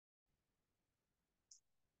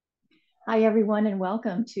Hi, everyone, and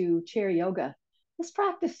welcome to Chair Yoga. This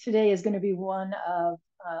practice today is going to be one of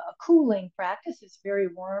a cooling practice. It's very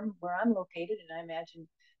warm where I'm located, and I imagine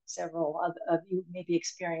several of you may be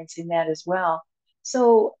experiencing that as well.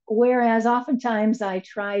 So, whereas oftentimes I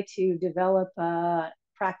try to develop a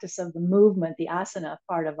practice of the movement, the asana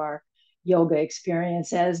part of our yoga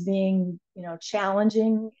experience, as being,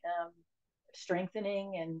 challenging,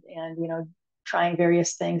 strengthening, and trying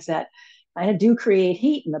various things that kind of do create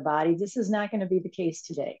heat in the body. This is not going to be the case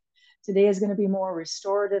today. Today is going to be more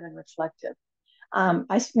restorative and reflective. I'm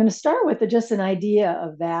going to start with just an idea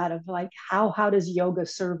of that, of like how does yoga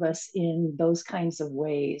serve us in those kinds of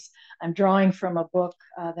ways. I'm drawing from a book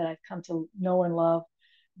that I've come to know and love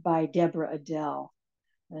by Deborah Adele,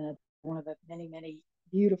 one of the many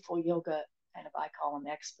beautiful yoga kind of, I call them,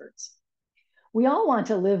 experts. We all want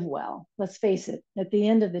to live well. Let's face it. At the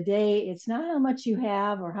end of the day, it's not how much you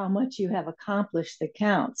have or how much you have accomplished that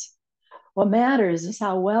counts. What matters is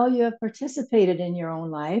how well you have participated in your own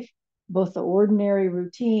life, both the ordinary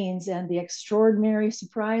routines and the extraordinary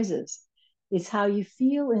surprises. It's how you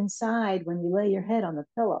feel inside when you lay your head on the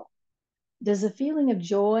pillow. Does a feeling of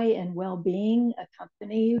joy and well being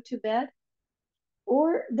accompany you to bed?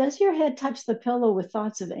 Or does your head touch the pillow with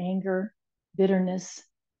thoughts of anger, bitterness,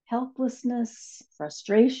 helplessness,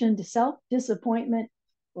 frustration, self disappointment,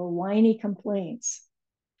 or whiny complaints?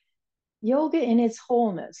 Yoga in its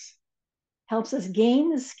wholeness helps us gain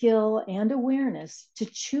the skill and awareness to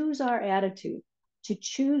choose our attitude, to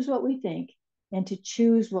choose what we think, and to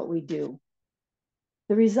choose what we do.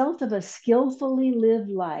 The result of a skillfully lived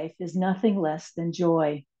life is nothing less than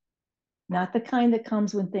joy, not the kind that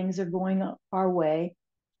comes when things are going our way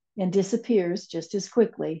and disappears just as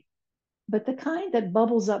quickly, but the kind that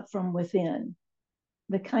bubbles up from within,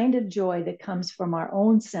 the kind of joy that comes from our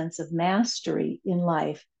own sense of mastery in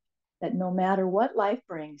life, that no matter what life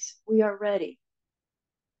brings, we are ready.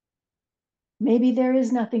 Maybe there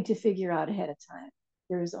is nothing to figure out ahead of time.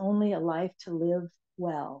 There is only a life to live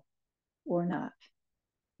well or not.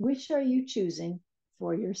 Which are you choosing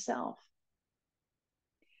for yourself?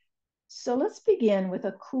 So let's begin with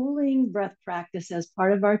a cooling breath practice as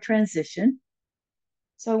part of our transition.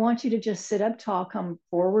 So I want you to just sit up tall, come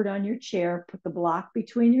forward on your chair, put the block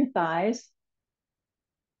between your thighs.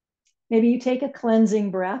 Maybe you take a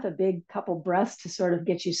cleansing breath, a big couple breaths to sort of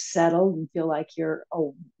get you settled and feel like you're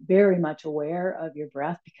very much aware of your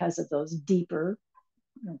breath because of those deeper,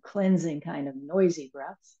 cleansing kind of noisy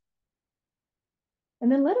breaths.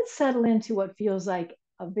 And then let it settle into what feels like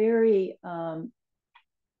a very, I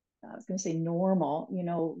was going to say normal,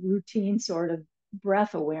 routine sort of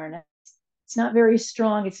breath awareness. It's not very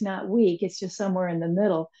strong, it's not weak, it's just somewhere in the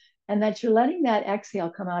middle. And that you're letting that exhale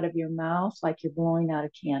come out of your mouth like you're blowing out a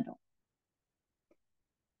candle.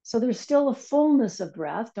 So there's still a fullness of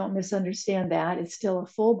breath. Don't misunderstand that. It's still a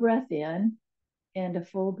full breath in and a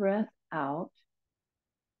full breath out.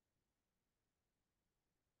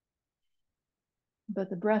 But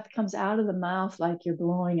the breath comes out of the mouth like you're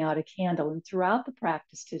blowing out a candle. And throughout the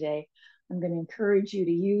practice today, I'm going to encourage you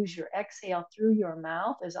to use your exhale through your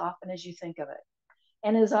mouth as often as you think of it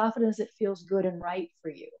and as often as it feels good and right for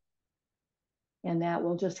you. And that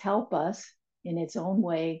will just help us in its own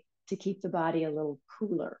way to keep the body a little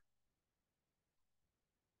cooler.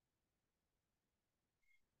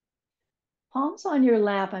 Palms on your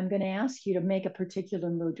lap, I'm going to ask you to make a particular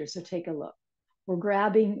mudra. So take a look. We're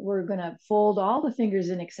going to fold all the fingers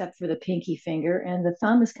in except for the pinky finger, and the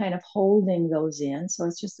thumb is kind of holding those in. So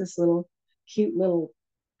it's just this little cute little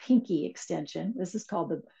pinky extension. This is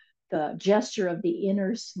called the gesture of the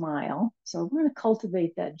inner smile. So we're going to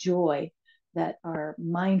cultivate that joy that our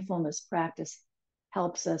mindfulness practice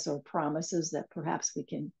helps us or promises that perhaps we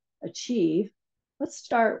can achieve. Let's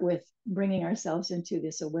start with bringing ourselves into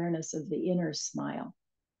this awareness of the inner smile.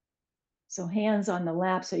 So hands on the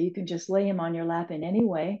lap, so you can just lay them on your lap in any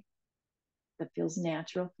way that feels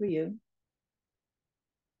natural for you.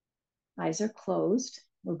 Eyes are closed.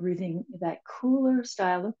 We're breathing that cooler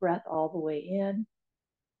style of breath all the way in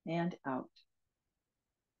and out.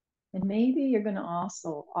 And maybe you're going to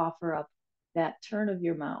also offer up that turn of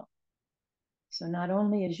your mouth. So not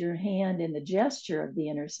only is your hand in the gesture of the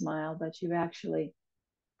inner smile, but you've actually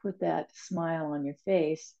put that smile on your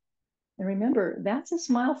face. And remember, that's a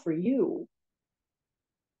smile for you.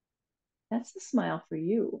 That's a smile for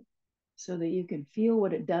you, so that you can feel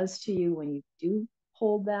what it does to you when you do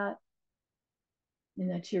hold that, and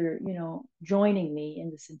that you're, joining me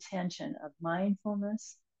in this intention of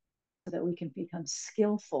mindfulness so that we can become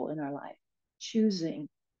skillful in our life, choosing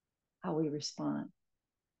how we respond.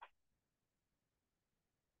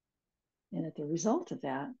 And that the result of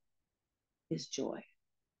that is joy.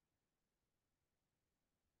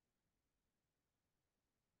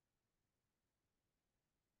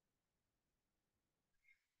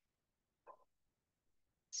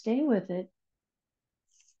 Stay with it.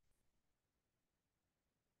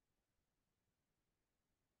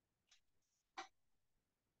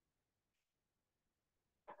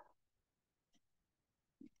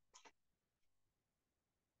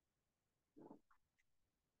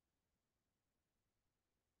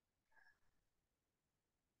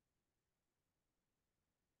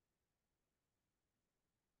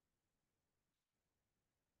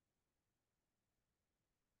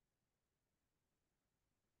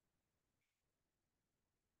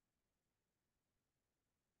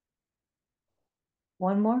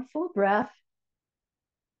 One more full breath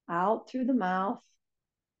out through the mouth.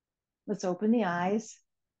 Let's open the eyes.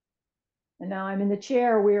 And now I'm in the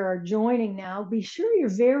chair. We are joining now. Be sure you're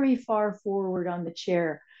very far forward on the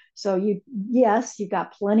chair. So yes, you've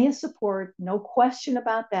got plenty of support, no question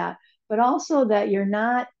about that, but also that you're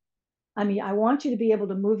not, I want you to be able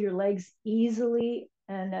to move your legs easily,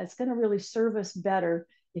 and that's going to really serve us better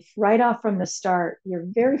if right off from the start, you're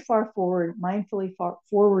very far forward, mindfully far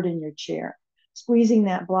forward in your chair, squeezing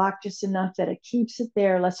that block just enough that it keeps it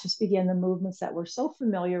there. Let's just begin the movements that we're so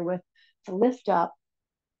familiar with to lift up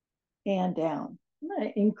and down. I'm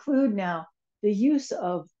going to include now the use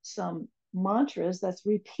of some mantras, that's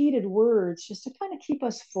repeated words, just to kind of keep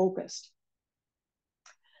us focused.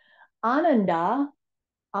 Ananda,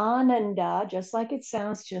 Ananda, just like it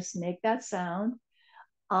sounds, just make that sound.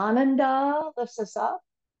 Ananda lifts us up.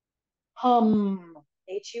 Hum,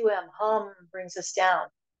 H-U-M, hum brings us down.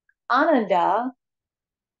 Ananda,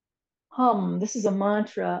 hum, this is a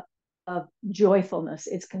mantra of joyfulness.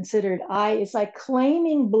 It's considered, it's like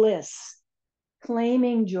claiming bliss,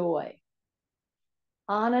 claiming joy.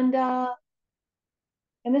 Ananda,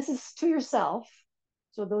 and this is to yourself.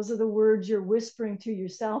 So those are the words you're whispering to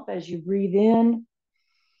yourself as you breathe in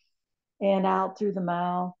and out through the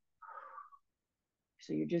mouth.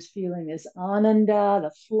 So you're just feeling this ananda,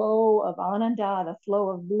 the flow of ananda, the flow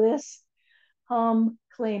of bliss,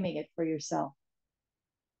 claiming it for yourself.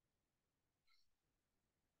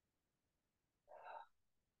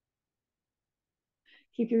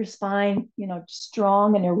 Keep your spine,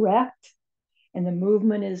 strong and erect. And the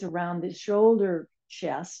movement is around the shoulder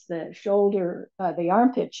chest, the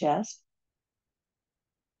armpit chest.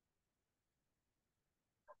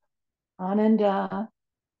 Ananda,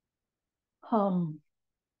 hum.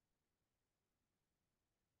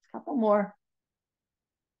 A couple more.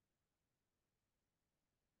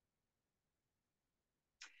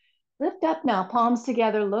 Lift up now, palms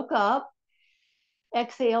together, look up.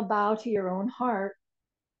 Exhale, bow to your own heart.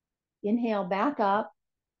 Inhale, back up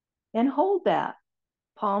and hold that.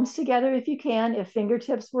 Palms together if you can. If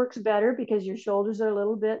fingertips works better because your shoulders are a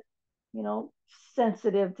little bit,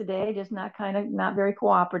 sensitive today, just not very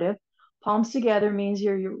cooperative. Palms together means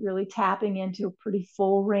you're really tapping into a pretty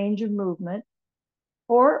full range of movement.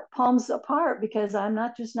 Or palms apart because I'm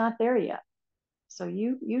not there yet. So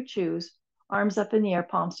you choose. Arms up in the air,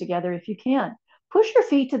 palms together if you can. Push your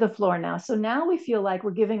feet to the floor now. So now we feel like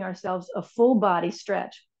we're giving ourselves a full body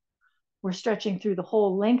stretch. We're stretching through the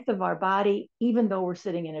whole length of our body, even though we're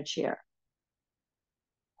sitting in a chair.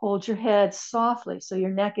 Hold your head softly so your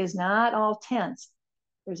neck is not all tense.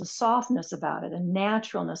 There's a softness about it, a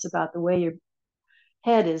naturalness about the way your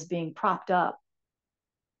head is being propped up.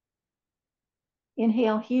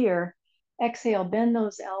 Inhale here. Exhale, bend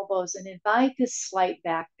those elbows and invite this slight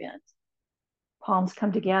back bend. Palms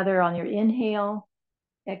come together on your inhale.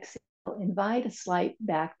 Exhale, invite a slight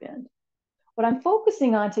back bend. What I'm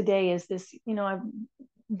focusing on today is this, I've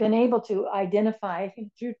been able to identify, I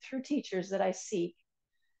think through teachers that I seek,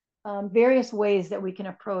 various ways that we can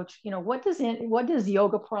approach, what does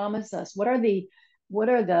yoga promise us? What are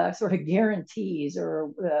the sort of guarantees or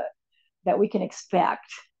that we can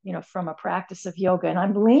expect, from a practice of yoga? And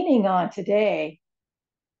I'm leaning on today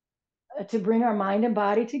to bring our mind and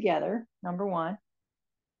body together, number one.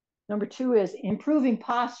 Number two is improving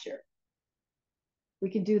posture. We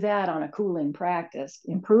can do that on a cooling practice,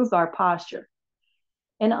 improve our posture.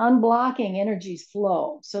 And unblocking energy's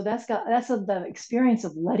flow. So that's the experience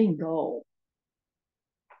of letting go.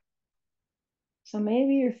 So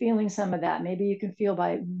maybe you're feeling some of that. Maybe you can feel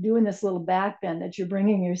by doing this little back bend that you're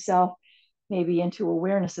bringing yourself maybe into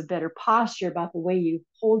awareness of better posture about the way you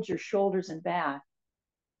hold your shoulders and back.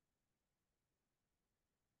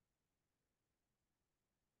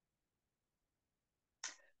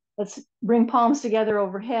 Let's bring palms together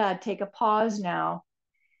overhead. Take a pause now.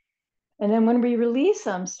 And then when we release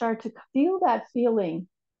them, start to feel that feeling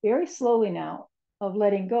very slowly now of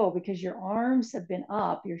letting go, because your arms have been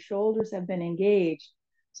up, your shoulders have been engaged.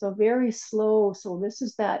 So very slow. So this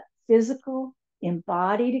is that physical,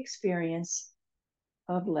 embodied experience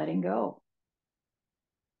of letting go.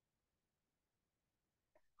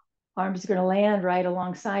 Arms are going to land right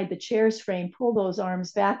alongside the chair's frame. Pull those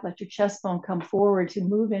arms back. Let your chest bone come forward to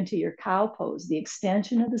move into your cow pose, the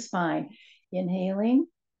extension of the spine. Inhaling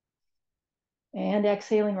and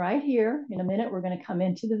exhaling right here. In a minute, we're going to come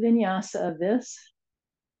into the vinyasa of this.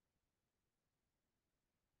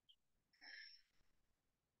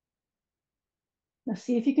 Now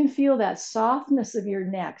see if you can feel that softness of your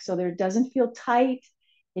neck so that it doesn't feel tight.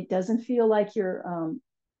 It doesn't feel like you're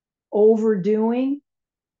overdoing,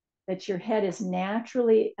 that your head is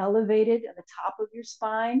naturally elevated at the top of your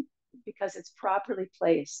spine because it's properly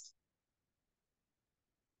placed.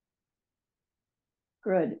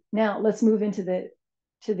 Good. Now let's move into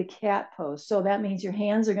the cat pose. So that means your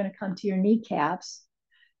hands are going to come to your kneecaps.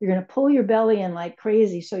 You're going to pull your belly in like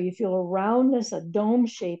crazy so you feel a roundness, a dome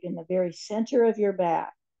shape in the very center of your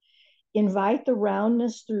back. Invite the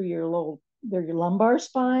roundness through your lumbar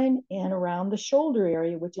spine and around the shoulder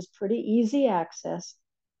area, which is pretty easy access,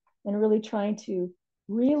 and really trying to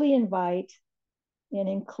really invite and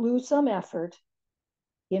include some effort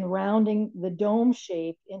in rounding the dome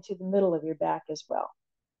shape into the middle of your back as well.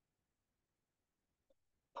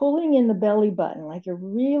 Pulling in the belly button, like you're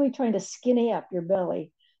really trying to skinny up your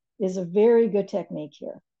belly, is a very good technique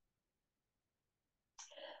here.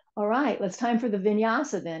 All right, it's time for the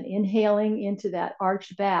vinyasa then. Inhaling into that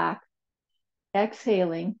arched back,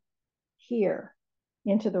 exhaling here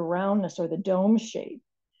into the roundness or the dome shape.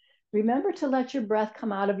 Remember to let your breath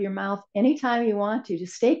come out of your mouth anytime you want to.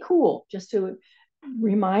 Just stay cool, just to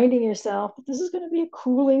reminding yourself that this is going to be a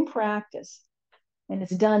cooling practice. And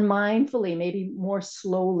it's done mindfully, maybe more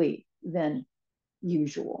slowly than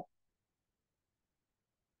usual.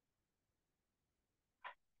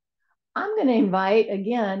 I'm going to invite,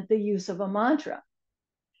 again, the use of a mantra.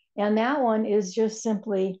 And that one is just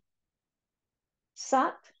simply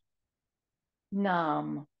Sat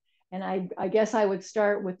Nam. And I guess I would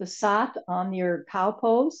start with the Sat on your cow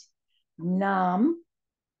pose. Nam.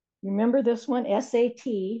 Remember this one,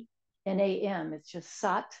 Satnam. It's just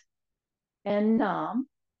Sat and Nam.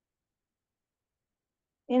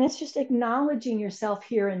 And it's just acknowledging yourself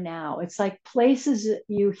here and now. It's like places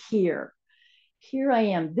you here. Here I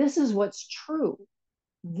am. This is what's true.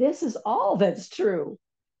 This is all that's true,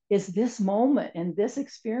 is this moment and this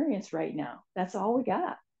experience right now. That's all we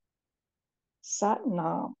got. Sat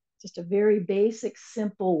Nam. Just a very basic,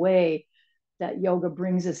 simple way that yoga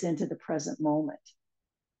brings us into the present moment,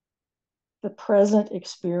 the present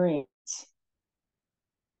experience.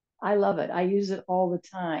 I love it. I use it all the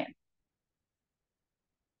time.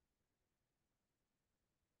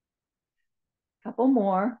 Couple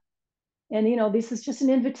more. And, this is just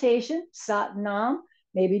an invitation. Sat Nam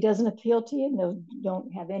maybe doesn't appeal to you. No,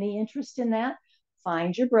 don't have any interest in that.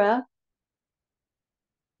 Find your breath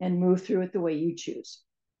and move through it the way you choose.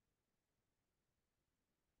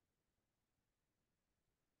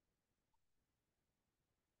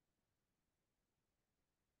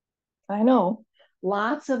 I know,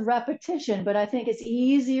 lots of repetition, but I think it's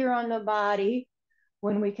easier on the body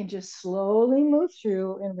when we can just slowly move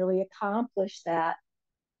through and really accomplish that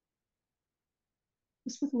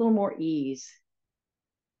just with a little more ease.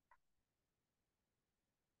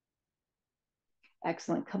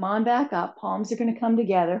 Excellent. Come on back up. Palms are going to come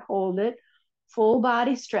together. Hold it. Full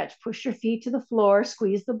body stretch. Push your feet to the floor.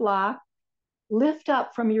 Squeeze the block. Lift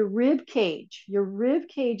up from your rib cage. Your rib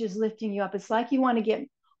cage is lifting you up. It's like you want to get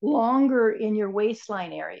longer in your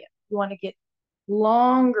waistline area. You want to get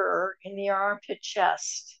longer in the armpit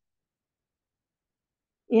chest.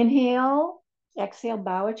 Inhale, exhale,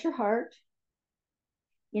 bow at your heart.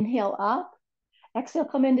 Inhale up, exhale,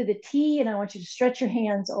 come into the T, and I want you to stretch your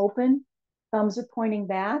hands open. Thumbs are pointing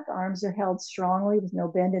back, arms are held strongly with no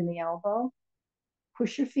bend in the elbow.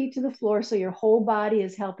 Push your feet to the floor so your whole body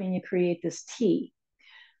is helping you create this T.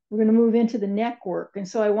 We're going to move into the neck work. And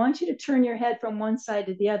so I want you to turn your head from one side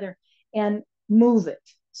to the other and move it.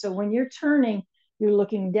 So when you're turning, you're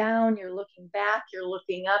looking down, you're looking back, you're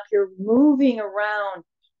looking up, you're moving around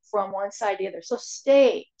from one side to the other. So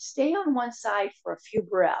stay on one side for a few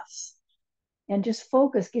breaths and just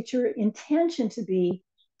focus. Get your intention to be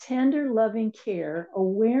tender, loving care,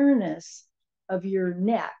 awareness of your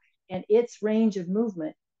neck and its range of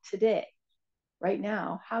movement today, right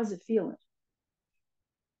now. How's it feeling?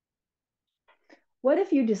 What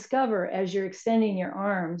if you discover as you're extending your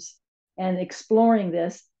arms and exploring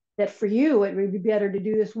this, that for you, it would be better to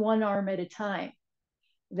do this one arm at a time?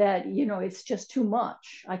 That, it's just too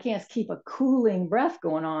much. I can't keep a cooling breath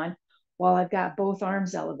going on while I've got both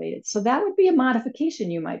arms elevated. So that would be a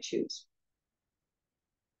modification you might choose.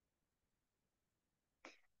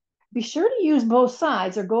 Be sure to use both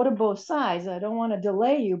sides or go to both sides. I don't want to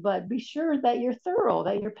delay you, but be sure that you're thorough,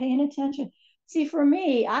 that you're paying attention. See, for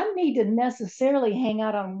me, I don't need to necessarily hang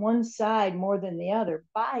out on one side more than the other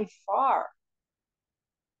by far.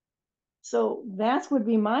 So that would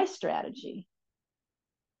be my strategy.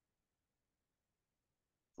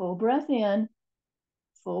 Full breath in,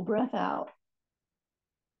 full breath out.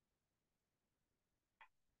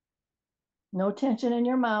 No tension in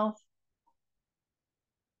your mouth.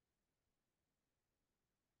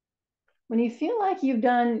 When you feel like you've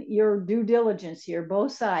done your due diligence here,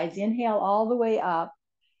 both sides, inhale all the way up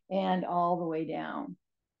and all the way down.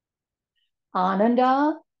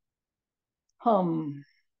 Ananda, hum.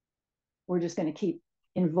 We're just going to keep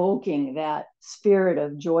invoking that spirit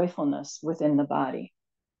of joyfulness within the body.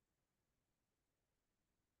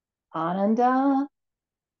 Ananda,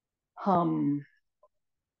 hum.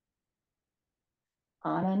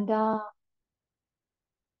 Ananda,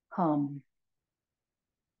 hum.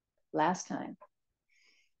 Last time.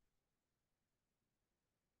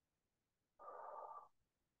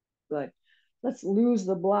 Good. Let's lose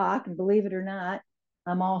the block. And believe it or not,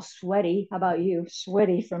 I'm all sweaty. How about you?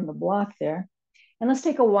 Sweaty from the block there. And let's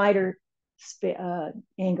take a wider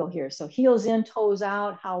angle here. So heels in, toes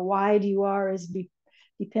out. How wide you are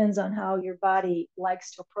depends on how your body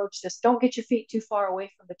likes to approach this. Don't get your feet too far away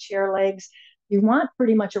from the chair legs. You want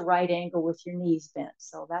pretty much a right angle with your knees bent.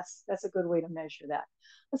 So that's a good way to measure that.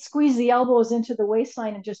 Let's squeeze the elbows into the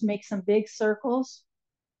waistline and just make some big circles.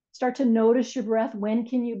 Start to notice your breath. When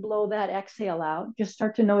can you blow that exhale out? Just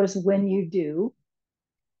start to notice when you do.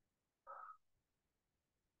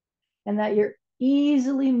 And that you're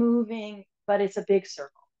easily moving, but it's a big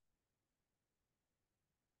circle.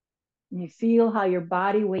 And you feel how your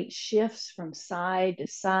body weight shifts from side to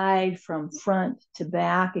side, from front to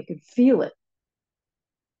back. You can feel it.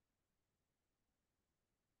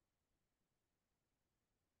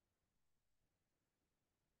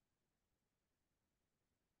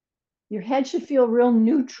 Your head should feel real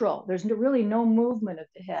neutral. There's really no movement of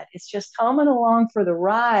the head. It's just coming along for the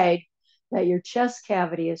ride that your chest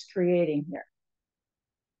cavity is creating here.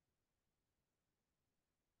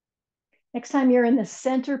 Next time you're in the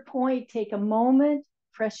center point, take a moment,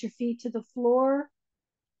 press your feet to the floor,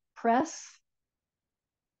 press,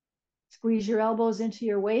 squeeze your elbows into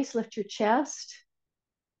your waist, lift your chest.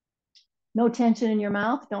 No tension in your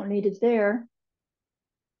mouth, don't need it there.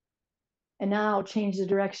 And now change the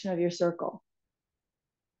direction of your circle.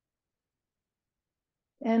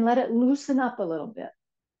 And let it loosen up a little bit.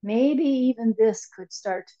 Maybe even this could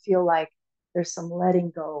start to feel like there's some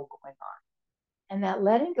letting go going on. And that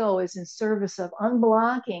letting go is in service of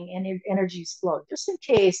unblocking any energy's flow. Just in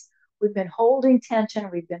case we've been holding tension,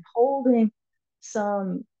 we've been holding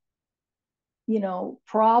some,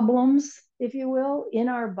 problems, if you will, in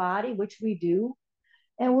our body, which we do.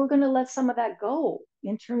 And we're going to let some of that go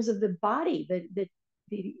in terms of the body,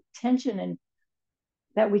 the tension and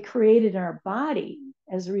that we created in our body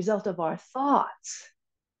as a result of our thoughts.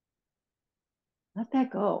 Let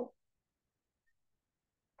that go.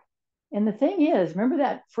 And the thing is, remember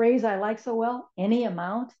that phrase I like so well? Any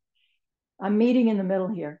amount. I'm meeting in the middle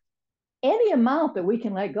here. Any amount that we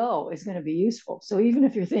can let go is going to be useful. So even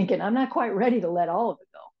if you're thinking, I'm not quite ready to let all of it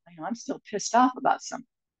go, I'm still pissed off about something.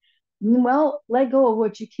 Well, let go of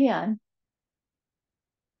what you can,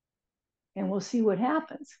 and we'll see what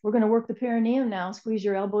happens. We're going to work the perineum now. Squeeze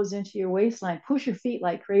your elbows into your waistline. Push your feet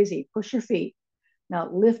like crazy. Push your feet. Now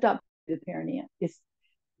lift up the perineum.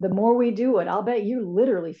 The more we do it, I'll bet you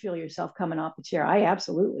literally feel yourself coming off the chair. I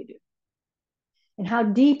absolutely do. And how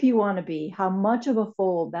deep you want to be, how much of a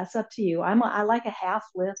fold, that's up to you. I like a half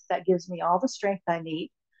lift that gives me all the strength I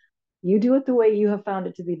need. You do it the way you have found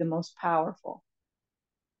it to be the most powerful.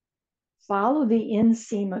 Follow the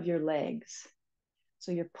inseam of your legs.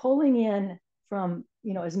 So you're pulling in from,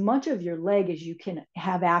 as much of your leg as you can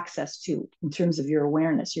have access to in terms of your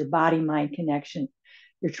awareness, your body-mind connection.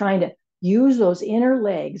 You're trying to use those inner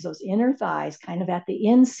legs, those inner thighs, kind of at the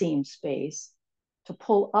inseam space to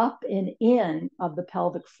pull up and in of the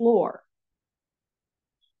pelvic floor.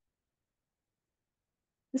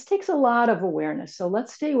 This takes a lot of awareness. So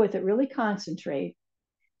let's stay with it, really concentrate,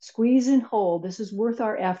 squeeze and hold. This is worth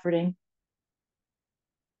our efforting.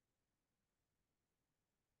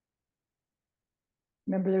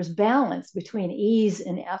 Remember, there's balance between ease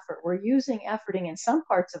and effort. We're using efforting in some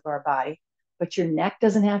parts of our body, but your neck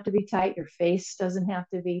doesn't have to be tight. Your face doesn't have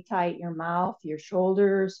to be tight. Your mouth, your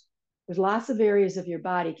shoulders. There's lots of areas of your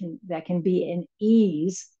body that can be in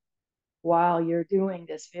ease while you're doing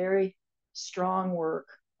this very strong work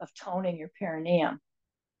of toning your perineum.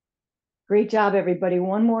 Great job, everybody.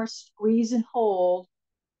 One more squeeze and hold.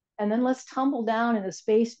 And then let's tumble down in the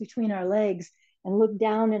space between our legs and look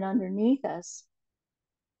down and underneath us.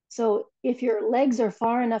 So if your legs are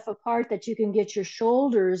far enough apart that you can get your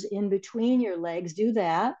shoulders in between your legs, do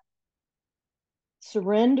that.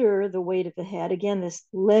 Surrender the weight of the head. Again, this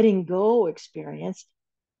letting go experience,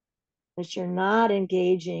 that you're not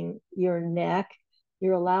engaging your neck.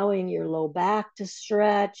 You're allowing your low back to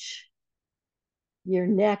stretch. Your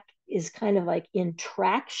neck is kind of like in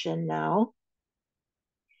traction now.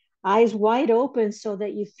 Eyes wide open so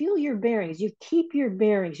that you feel your bearings. You keep your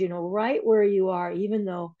bearings, you know, right where you are, even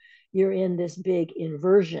though you're in this big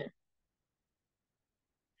inversion.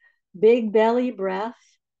 Big belly breath.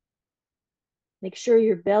 Make sure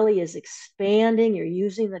your belly is expanding. You're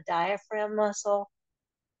using the diaphragm muscle.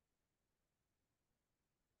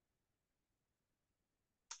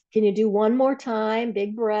 Can you do one more time?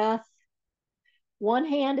 Big breath. One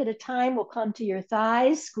hand at a time will come to your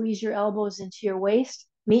thighs. Squeeze your elbows into your waist.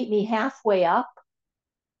 Meet me halfway up.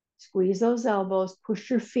 Squeeze those elbows.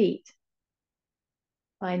 Push your feet.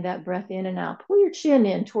 Find that breath in and out. Pull your chin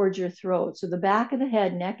in towards your throat. So the back of the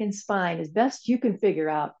head, neck, and spine, as best you can figure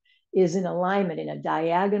out, is in alignment, in a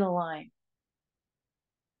diagonal line.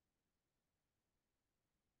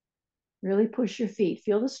 Really push your feet.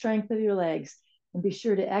 Feel the strength of your legs. And be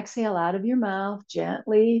sure to exhale out of your mouth,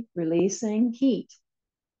 gently releasing heat.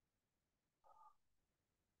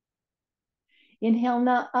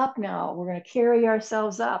 Inhale up now. We're going to carry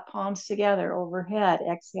ourselves up, palms together overhead.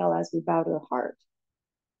 Exhale as we bow to the heart.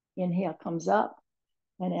 Inhale comes up,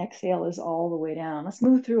 and exhale is all the way down. Let's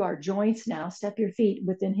move through our joints now. Step your feet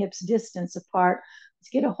within hips distance apart. Let's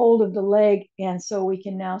get a hold of the leg, and so we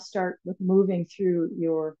can now start with moving through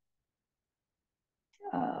your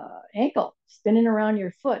ankle, spinning around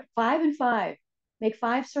your foot. 5 and 5. Make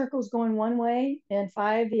 5 circles going one way and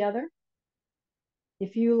 5 the other.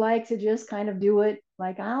 If you like to just kind of do it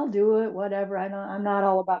like I'll do it, whatever. I'm not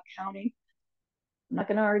all about counting. I'm not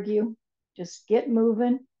going to argue. Just get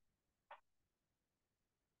moving.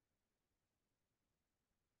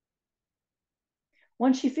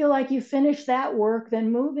 Once you feel like you finished that work,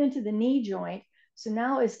 then move into the knee joint. So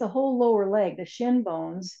now it's the whole lower leg, the shin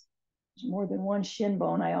bones. There's more than one shin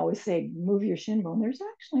bone. I always say, move your shin bone. There's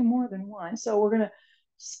actually more than one. So we're going to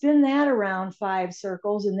spin that around 5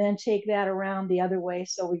 circles and then take that around the other way.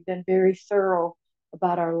 So we've been very thorough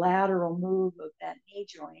about our lateral move of that knee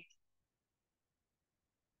joint.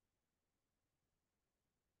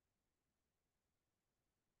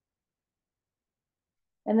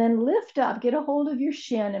 And then lift up, get a hold of your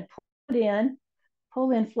shin and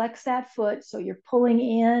pull in, flex that foot. So you're pulling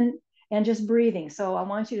in and just breathing. So I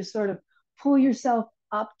want you to sort of pull yourself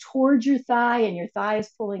up towards your thigh, and your thigh is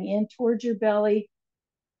pulling in towards your belly.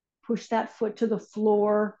 Push that foot to the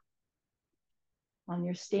floor. On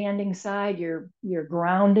your standing side, your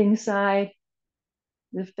grounding side.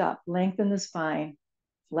 Lift up, lengthen the spine,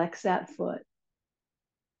 flex that foot.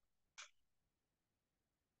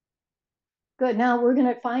 Good. Now we're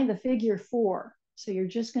going to find the figure 4. So you're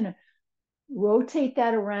just going to rotate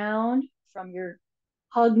that around from your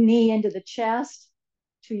hug knee into the chest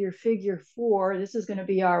to your figure 4. This is going to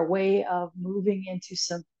be our way of moving into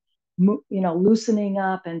some, loosening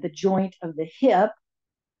up and the joint of the hip.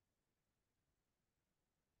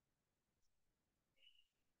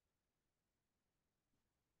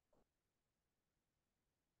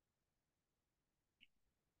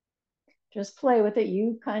 Just play with it.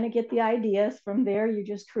 You kind of get the ideas. From there, you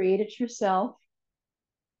just create it yourself.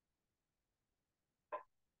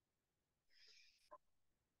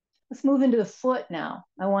 Let's move into the foot now.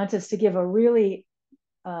 I want us to give a really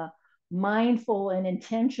mindful and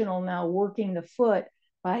intentional now working the foot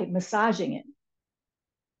by massaging it.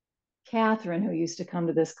 Catherine, who used to come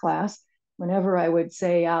to this class, whenever I would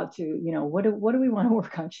say out to, what do we want to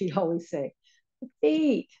work on? She'd always say, the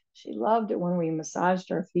feet. She loved it when we massaged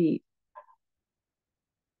our feet.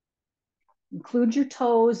 Include your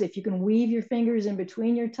toes. If you can weave your fingers in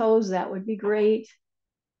between your toes, that would be great.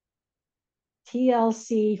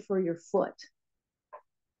 TLC for your foot.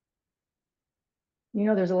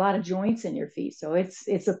 There's a lot of joints in your feet, so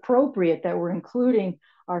it's appropriate that we're including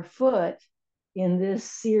our foot in this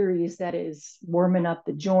series that is warming up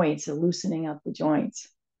the joints or loosening up the joints.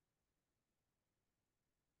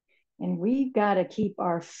 And we've got to keep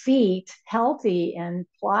our feet healthy and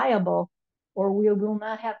pliable, or we will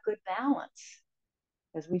not have good balance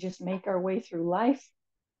as we just make our way through life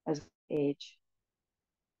as we age.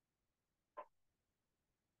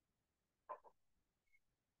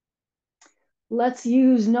 Let's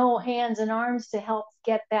use no hands and arms to help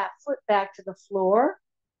get that foot back to the floor.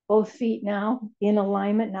 Both feet now in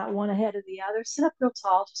alignment, not one ahead of the other. Sit up real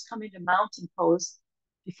tall, just come into mountain pose.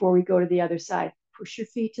 before we go to the other side. Push your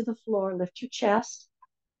feet to the floor, lift your chest,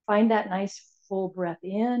 find that nice full breath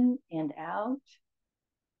in and out.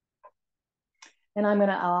 And I'm going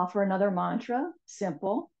to offer another mantra,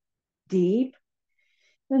 simple, deep,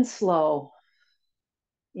 then slow.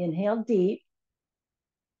 Inhale deep,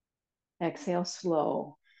 exhale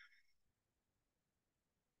slow.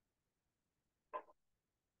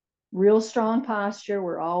 Real strong posture.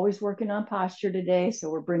 We're always working on posture today. So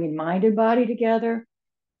we're bringing mind and body together.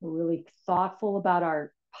 We're really thoughtful about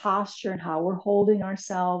our posture and how we're holding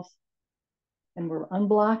ourselves. And we're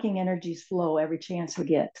unblocking energy's flow every chance we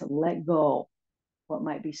get to let go what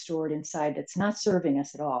might be stored inside that's not serving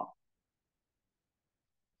us at all.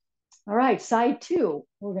 All right, side two.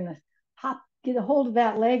 We're going to get a hold of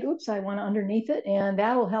that leg. Oops, I want underneath it. And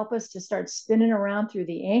that will help us to start spinning around through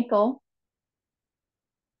the ankle.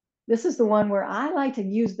 This is the one where I like to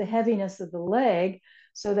use the heaviness of the leg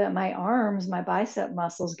so that my arms, my bicep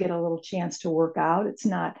muscles get a little chance to work out. It's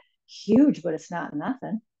not huge, but it's not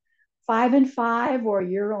nothing. 5 and 5 or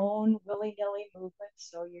your own willy-nilly movement.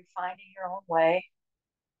 So you're finding your own way.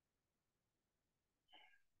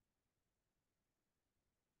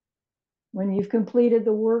 When you've completed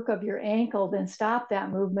the work of your ankle, then stop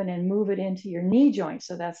that movement and move it into your knee joint.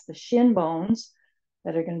 So that's the shin bones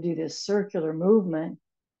that are going to do this circular movement.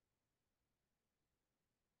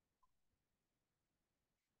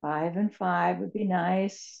 5 and 5 would be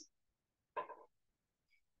nice.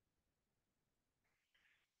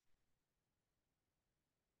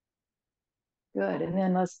 Good. And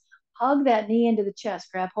then let's hug that knee into the chest.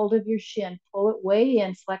 Grab hold of your shin, pull it way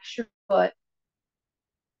in, flex your foot.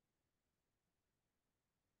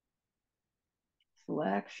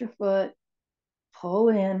 Flex your foot, pull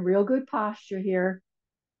in, real good posture here.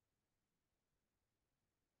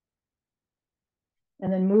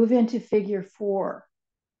 And then move into figure 4.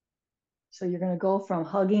 So you're going to go from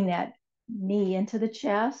hugging that knee into the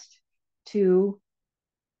chest to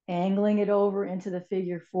angling it over into the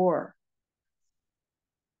figure 4.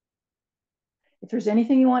 If there's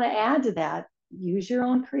anything you want to add to that, use your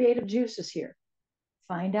own creative juices here.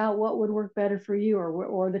 Find out what would work better for you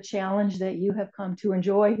or the challenge that you have come to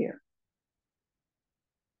enjoy here.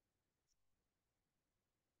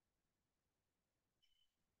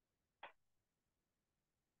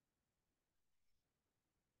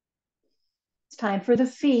 It's time for the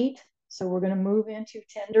feet. So we're going to move into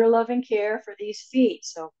tender loving care for these feet.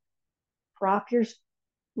 So prop your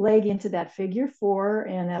leg into that figure 4,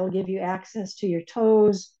 and that'll give you access to your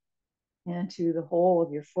toes and to the whole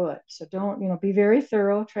of your foot. So don't, be very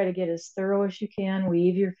thorough. Try to get as thorough as you can.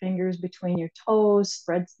 Weave your fingers between your toes,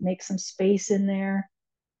 make some space in there.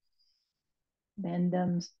 Bend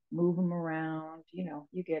them, move them around. You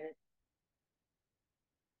get it.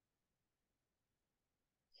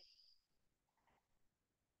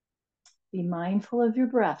 Be mindful of your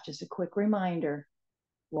breath. Just a quick reminder.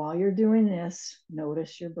 While you're doing this,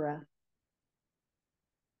 notice your breath.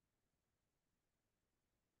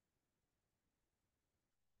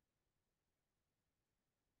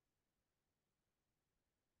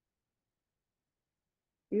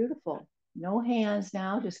 Beautiful. No hands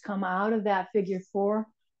now. Just come out of that figure 4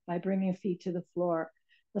 by bringing feet to the floor.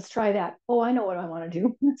 Let's try that. Oh, I know what I want to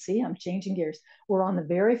do. Let's see, I'm changing gears. We're on the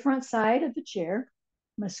very front side of the chair.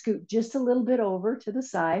 I'm going to scoot just a little bit over to the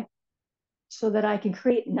side so that I can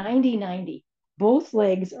create 90-90. Both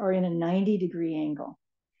legs are in a 90-degree angle.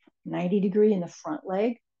 90-degree in the front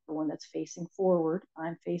leg, the one that's facing forward.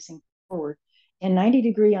 I'm facing forward. And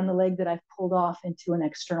 90-degree on the leg that I've pulled off into an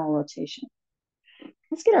external rotation.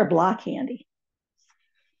 Let's get our block handy.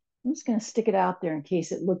 I'm just going to stick it out there in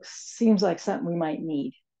case it seems like something we might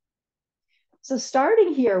need. So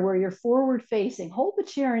starting here where you're forward facing, hold the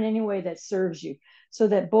chair in any way that serves you so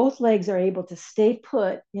that both legs are able to stay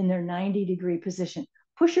put in their 90-degree position.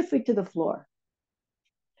 Push your feet to the floor.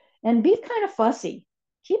 And be kind of fussy.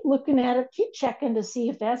 Keep looking at it, keep checking to see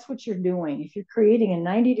if that's what you're doing. If you're creating a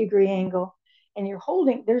 90-degree angle and you're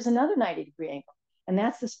holding, there's another 90-degree angle. And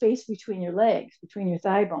that's the space between your legs, between your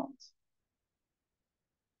thigh bones.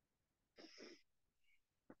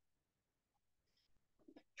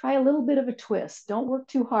 Try a little bit of a twist. Don't work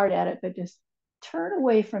too hard at it, but just turn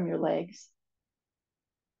away from your legs.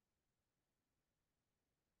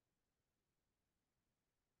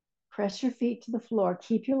 Press your feet to the floor.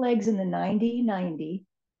 Keep your legs in the 90-90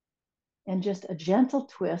 and just a gentle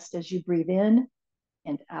twist as you breathe in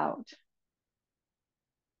and out.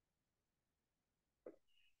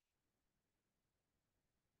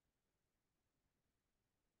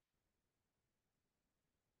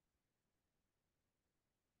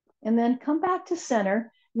 And then come back to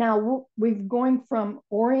center Now we're going from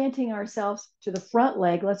orienting ourselves to the front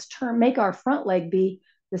leg. Let's make our front leg be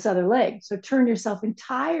this other leg. So turn yourself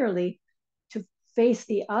entirely to face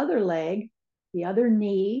the other leg, the other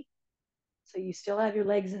knee. So you still have your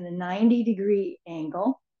legs in the 90-degree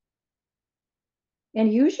angle.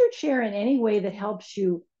 And use your chair in any way that helps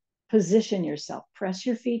you position yourself. Press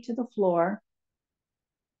your feet to the floor.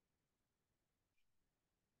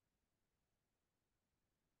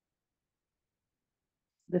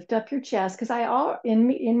 Lift up your chest, because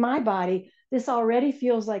in my body, this already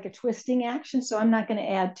feels like a twisting action, so I'm not going to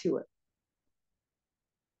add to it.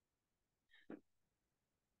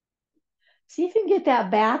 See if you can get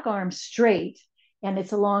that back arm straight and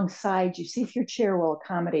it's alongside you. See if your chair will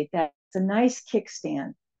accommodate that. It's a nice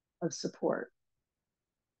kickstand of support.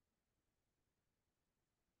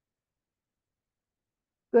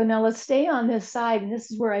 Good. Now let's stay on this side, and this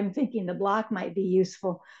is where I'm thinking the block might be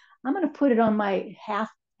useful. I'm going to put it on my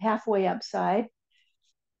halfway up side,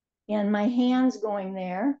 and my hands going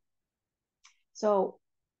there. So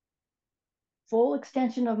full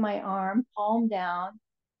extension of my arm, palm down.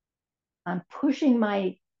 I'm pushing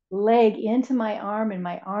my leg into my arm, and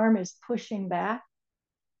my arm is pushing back.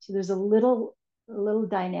 So there's a little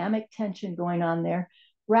dynamic tension going on there.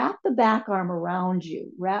 Wrap the back arm around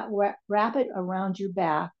you. Wrap it around your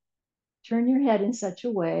back. Turn your head in such a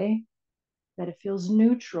way that it feels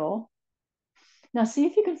neutral. Now see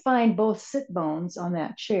if you can find both sit bones on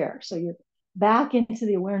that chair. So you're back into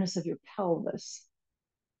the awareness of your pelvis.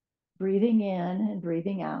 Breathing in and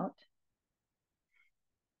breathing out.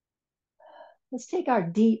 Let's take our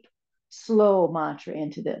deep, slow mantra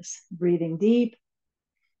into this. Breathing deep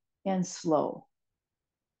and slow.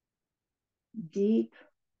 Deep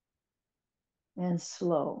and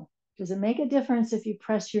slow. Does it make a difference if you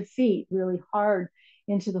press your feet really hard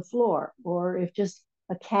into the floor, or if just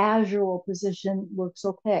a casual position works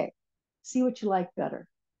okay? See what you like better.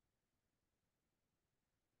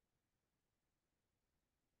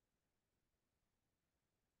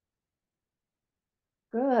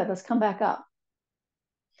 Good. Let's come back up.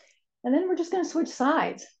 And then we're just going to switch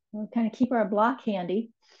sides. We'll kind of keep our block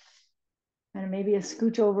handy. And maybe a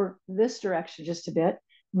scooch over this direction just a bit.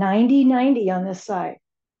 90-90 on this side.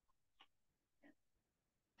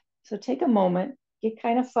 So take a moment, get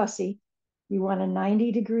kind of fussy. You want a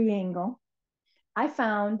 90-degree angle. I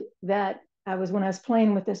found that when I was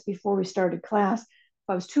playing with this before we started class, if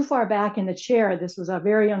I was too far back in the chair, this was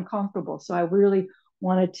very uncomfortable. So I really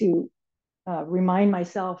wanted to remind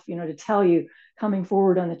myself, to tell you coming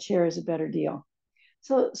forward on the chair is a better deal.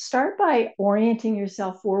 So start by orienting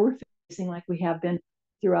yourself forward facing like we have been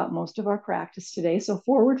throughout most of our practice today. So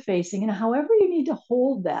forward facing, and however you need to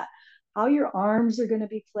hold that, how your arms are going to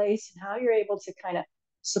be placed and how you're able to kind of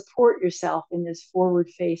support yourself in this forward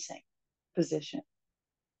facing position.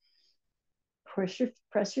 Press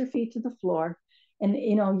your feet to the floor, and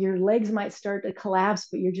your legs might start to collapse,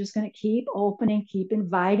 but you're just going to keep opening, keep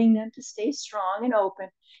inviting them to stay strong and open,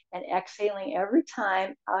 and exhaling every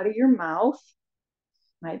time out of your mouth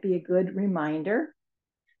might be a good reminder.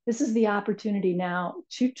 This is the opportunity now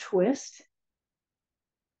to twist.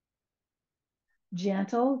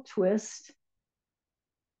 Gentle twist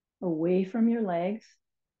away from your legs.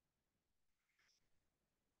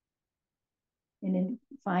 And then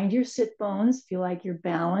find your sit bones. Feel like you're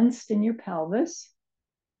balanced in your pelvis.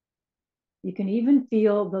 You can even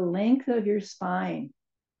feel the length of your spine.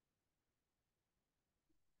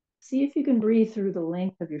 See if you can breathe through the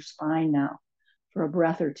length of your spine now for a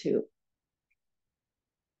breath or two.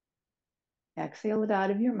 Exhale it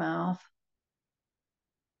out of your mouth.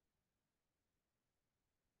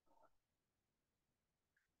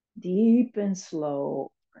 Deep and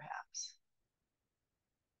slow, perhaps.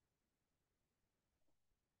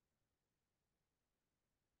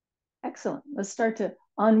 Excellent. Let's start to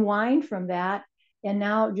unwind from that. And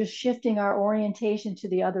now just shifting our orientation to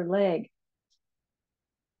the other leg.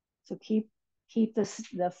 So keep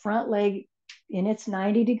the front leg in its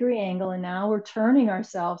 90-degree angle. And now we're turning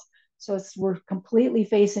ourselves. So we're completely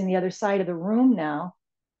facing the other side of the room now,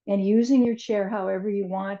 and using your chair however you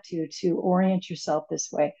want to orient yourself this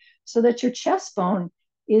way so that your chest bone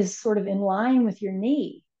is sort of in line with your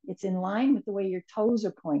knee. It's in line with the way your toes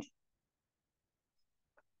are pointed.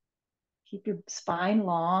 Keep your spine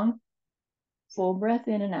long, full breath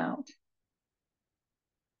in and out.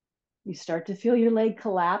 You start to feel your leg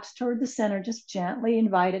collapse toward the center. Just gently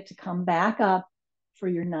invite it to come back up for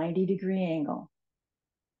your 90-degree angle.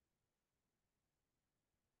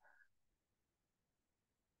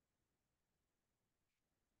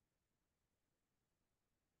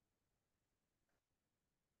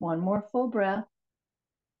 One more full breath.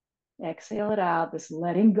 Exhale it out, this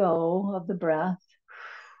letting go of the breath.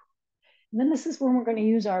 And then this is when we're going to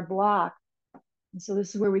use our block. And so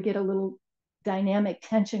this is where we get a little dynamic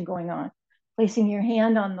tension going on. Placing your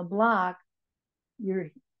hand on the block, your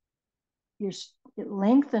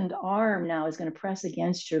lengthened arm now is going to press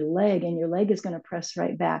against your leg, and your leg is going to press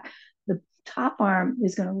right back. The top arm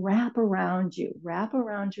is going to wrap around you, wrap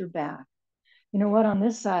around your back. You know what? On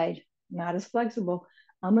this side, not as flexible.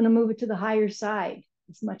 I'm going to move it to the higher side.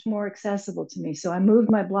 It's much more accessible to me. So I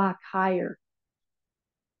moved my block higher.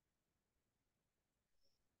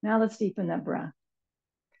 Now let's deepen that breath.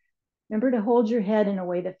 Remember to hold your head in a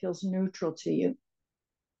way that feels neutral to you.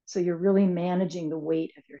 So you're really managing the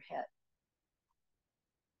weight of your head.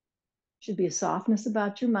 Should be a softness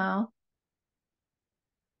about your mouth.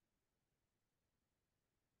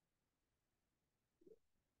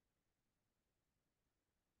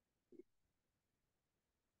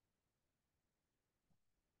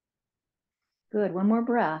 Good. One more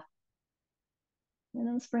breath. And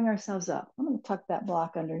then let's bring ourselves up. I'm going to tuck that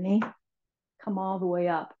block underneath, come all the way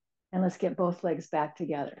up, and let's get both legs back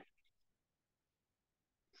together.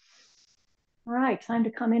 All right, time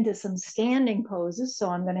to come into some standing poses. So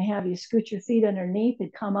I'm going to have you scoot your feet underneath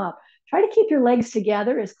and come up. Try to keep your legs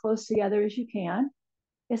together, as close together as you can.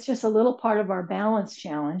 It's just a little part of our balance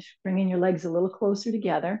challenge, bringing your legs a little closer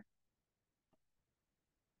together.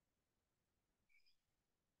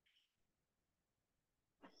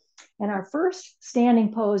 And our first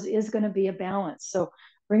standing pose is going to be a balance. So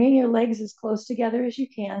bringing your legs as close together as you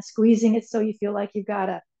can, squeezing it so you feel like you've got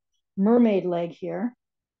a mermaid leg here.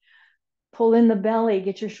 Pull in the belly,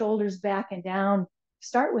 get your shoulders back and down.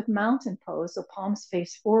 Start with mountain pose, so palms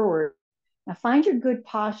face forward. Now find your good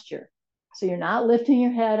posture. So you're not lifting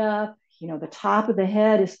your head up. You know, the top of the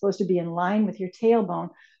head is supposed to be in line with your tailbone.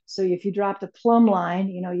 So if you dropped a plumb line,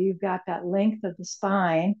 you know, you've got that length of the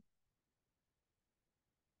spine.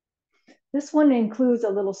 This one includes a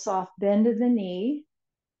little soft bend of the knee,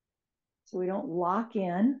 so we don't lock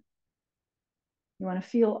in. You want to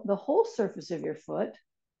feel the whole surface of your foot.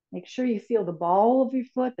 Make sure you feel the ball of your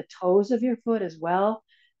foot, the toes of your foot, as well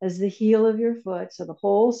as the heel of your foot. So the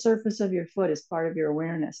whole surface of your foot is part of your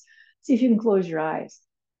awareness. See if you can close your eyes.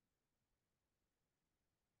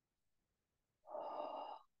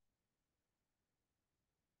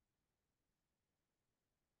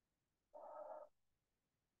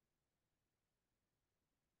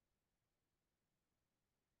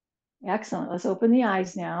 Excellent. Let's open the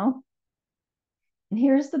eyes now. And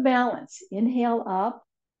here's the balance. Inhale up,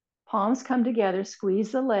 palms come together,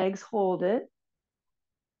 squeeze the legs, hold it.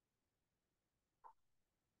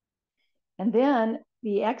 And then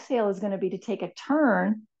the exhale is going to be to take a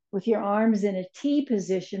turn with your arms in a T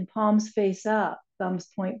position, palms face up, thumbs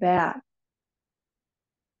point back.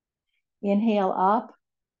 Inhale up,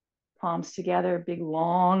 palms together, big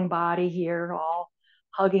long body here, all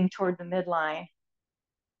hugging toward the midline.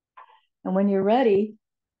 And when you're ready,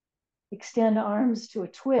 extend arms to a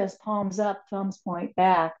twist, palms up, thumbs point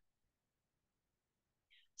back.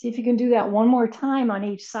 See if you can do that one more time on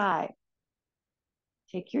each side.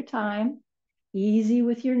 Take your time, easy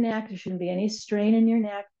with your neck. There shouldn't be any strain in your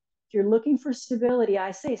neck. If you're looking for stability,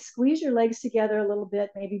 I say squeeze your legs together a little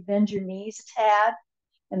bit, maybe bend your knees a tad,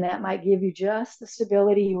 and that might give you just the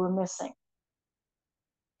stability you were missing.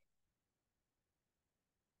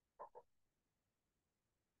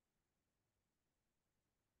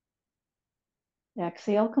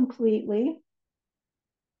 Exhale completely.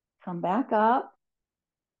 Come back up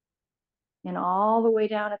and all the way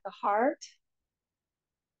down at the heart.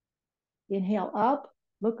 Inhale up,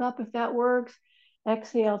 look up if that works.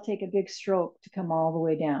 Exhale, take a big stroke to come all the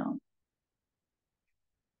way down.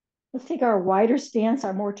 Let's take our wider stance,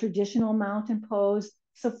 our more traditional mountain pose.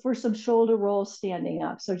 So for some shoulder rolls standing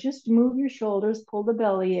up. So just move your shoulders, pull the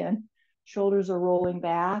belly in. Shoulders are rolling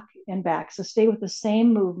back and back. So stay with the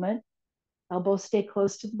same movement. Elbows stay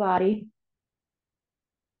close to the body.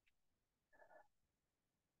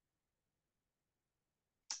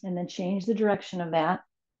 And then change the direction of that.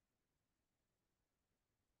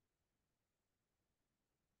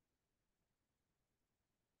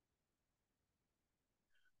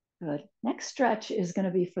 Good. Next stretch is going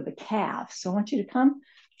to be for the calf. So I want you to come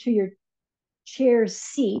to your chair's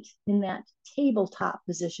seat in that tabletop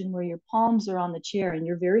position where your palms are on the chair and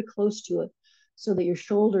you're very close to it so that your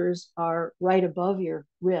shoulders are right above your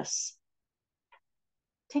wrists.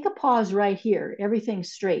 Take a pause right here.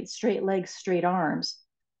 Everything's straight, straight legs, straight arms.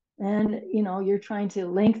 And, you know, you're trying to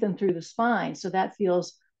lengthen through the spine. So that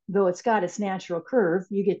feels, though it's got its natural curve,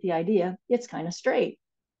 you get the idea, it's kind of straight.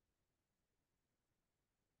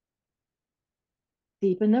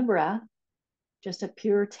 Deepen the breath. just a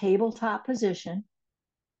pure tabletop position.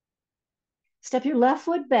 Step your left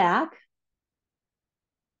foot back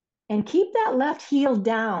and keep that left heel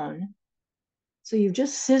down. So you've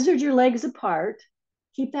just scissored your legs apart.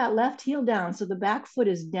 Keep that left heel down so the back foot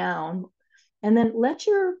is down. And then let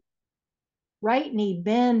your right knee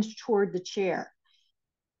bend toward the chair.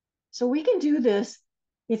 So we can do this.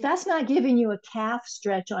 If that's not giving you a calf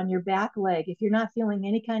stretch on your back leg, if you're not feeling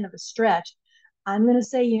any kind of a stretch, I'm going to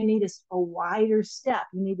say you need a wider step.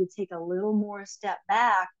 You need to take a little more step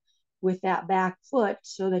back with that back foot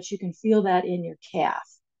so that you can feel that in your calf.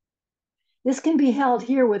 This can be held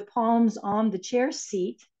here with palms on the chair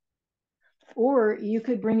seat, or you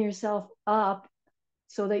could bring yourself up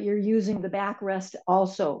so that you're using the backrest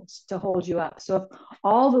also to hold you up. So if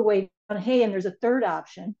all the way down, hey, and there's a third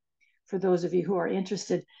option for those of you who are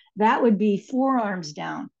interested, that would be forearms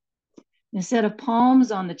down. Instead of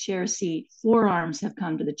palms on the chair seat, forearms have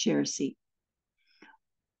come to the chair seat.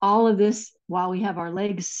 All of this while we have our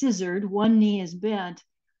legs scissored, one knee is bent,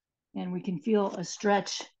 and we can feel a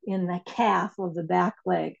stretch in the calf of the back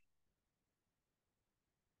leg.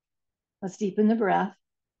 Let's deepen the breath.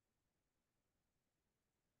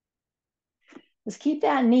 Let's keep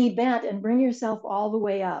that knee bent and bring yourself all the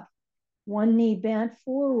way up. One knee bent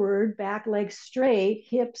forward, back leg straight,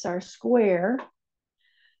 hips are square.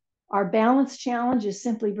 Our balance challenge is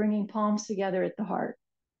simply bringing palms together at the heart.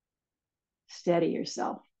 Steady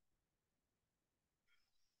yourself.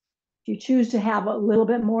 If you choose to have a little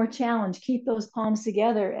bit more challenge, keep those palms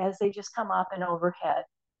together as they just come up and overhead.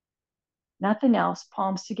 Nothing else,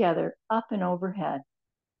 palms together, up and overhead.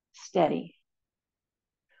 Steady.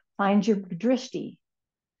 Find your drishti.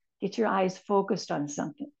 Get your eyes focused on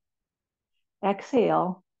something.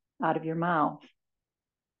 Exhale out of your mouth.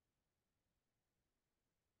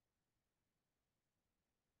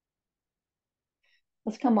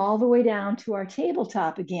 Let's come all the way down to our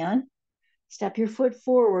tabletop again. Step your foot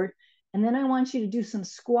forward. And then I want you to do some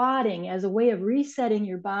squatting as a way of resetting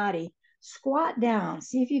your body. Squat down.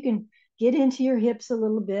 See if you can get into your hips a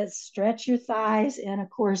little bit. Stretch your thighs. And of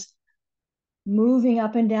course, moving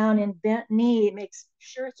up and down in bent knee. It makes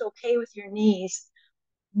sure it's okay with your knees.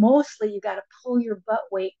 Mostly you got to pull your butt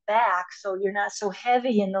weight back so you're not so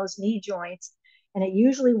heavy in those knee joints. And it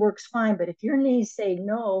usually works fine. But if your knees say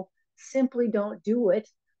no, simply don't do it.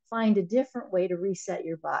 Find a different way to reset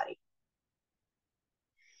your body.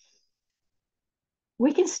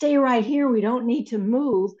 We can stay right here. We don't need to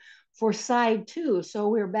move for side two. So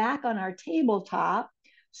we're back on our tabletop,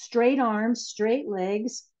 straight arms, straight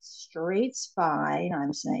legs, straight spine,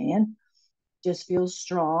 I'm saying. Just feels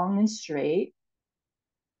strong and straight.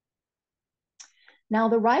 Now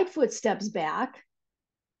the right foot steps back,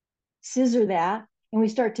 scissor that, and we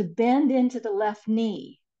start to bend into the left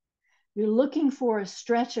knee. You're looking for a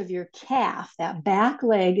stretch of your calf. That back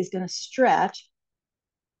leg is going to stretch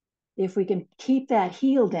if we can keep that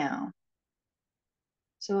heel down.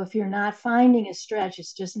 So if you're not finding a stretch,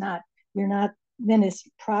 it's just not, you're not, then it's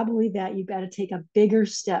probably that you've got to take a bigger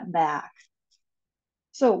step back.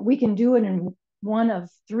 So we can do it in one of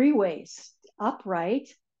three ways. Upright,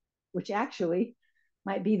 which actually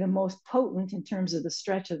might be the most potent in terms of the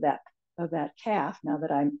stretch of that calf now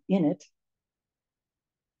that I'm in it.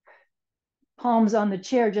 Palms on the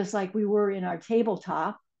chair, just like we were in our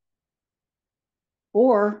tabletop,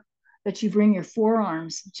 or that you bring your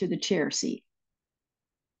forearms to the chair seat.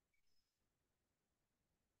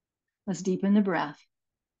 Let's deepen the breath.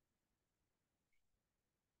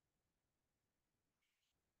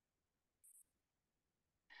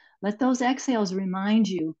 Let those exhales remind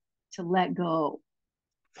you to let go.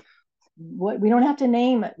 What we don't have to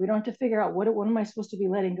name it. We don't have to figure out what am I supposed to be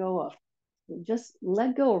letting go of. Just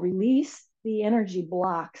let go, release the energy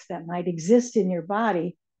blocks that might exist in your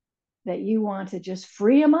body that you want to just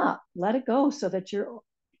free them up. Let it go so that you're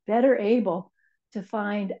better able to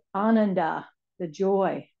find ananda, the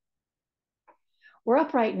joy. We're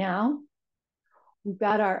upright now. We've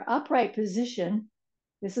got our upright position.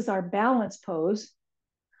 This is our balance pose.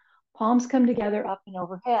 Palms come together up and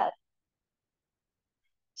overhead.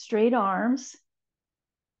 Straight arms.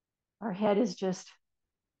 Our head is just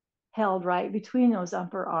held right between those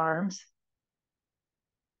upper arms.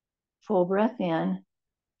 Full breath in,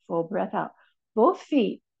 full breath out. Both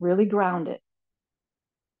feet really grounded.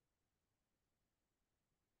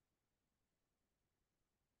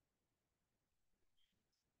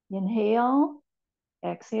 Inhale,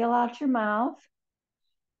 exhale out your mouth.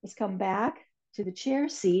 Let's come back to the chair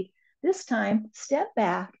seat. This time, step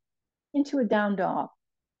back into a down dog.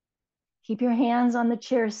 Keep your hands on the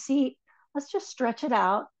chair seat. Let's just stretch it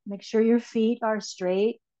out. Make sure your feet are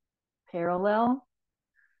straight, parallel.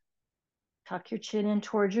 Tuck your chin in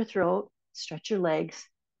towards your throat. Stretch your legs.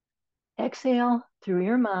 Exhale through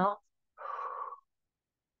your mouth.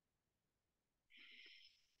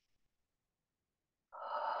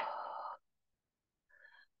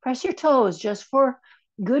 Press your toes just for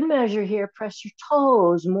good measure here. Press your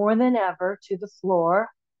toes more than ever to the floor.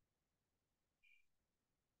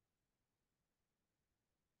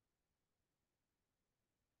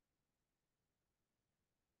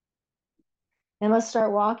 And let's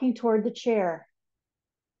start walking toward the chair.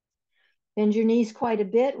 Bend your knees quite a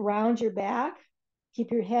bit, round your back, keep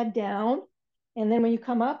your head down. And then when you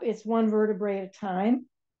come up, it's one vertebrae at a time,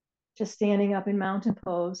 just standing up in mountain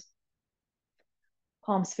pose.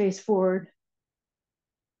 Palms face forward.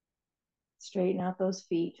 Straighten out those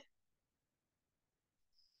feet.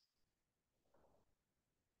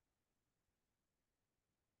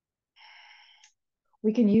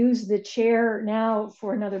 We can use the chair now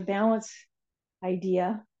for another balance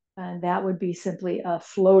idea, and that would be simply a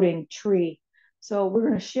floating tree. So we're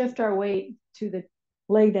going to shift our weight to the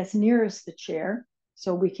leg that's nearest the chair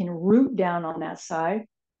so we can root down on that side.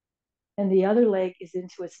 And the other leg is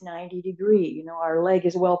into its 90 degree. You know, our leg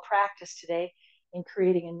is well practiced today in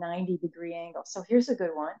creating a 90-degree angle. So here's a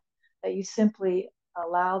good one that you simply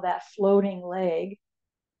allow that floating leg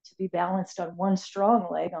to be balanced on one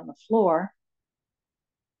strong leg on the floor.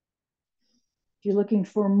 If you're looking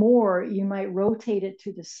for more, you might rotate it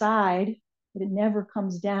to the side, but it never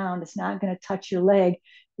comes down. It's not going to touch your leg.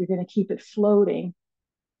 You're going to keep it floating.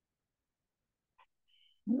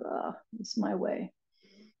 This is my way.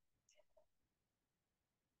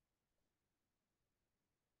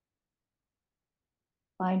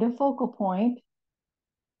 Find a focal point,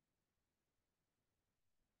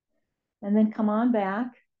 and then come on back,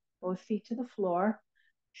 both feet to the floor.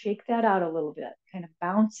 Shake that out a little bit, kind of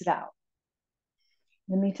bounce it out.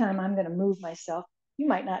 In the meantime, I'm going to move myself. You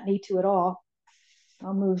might not need to at all.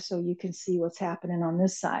 I'll move so you can see what's happening on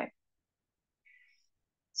this side.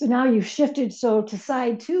 So now you've shifted so to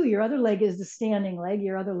side two, your other leg is the standing leg,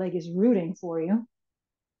 your other leg is rooting for you.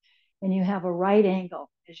 And you have a right angle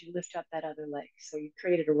as you lift up that other leg. So you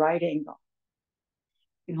created a right angle.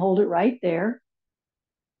 You can hold it right there.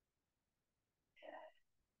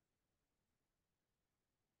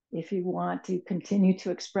 If you want to continue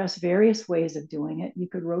to express various ways of doing it, you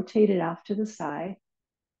could rotate it off to the side.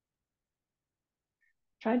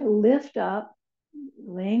 Try to lift up,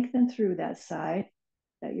 lengthen through that side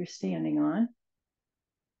that you're standing on.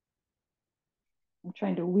 I'm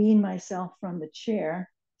trying to wean myself from the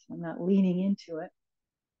chair, so I'm not leaning into it.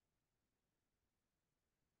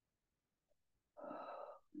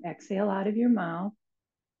 Exhale out of your mouth.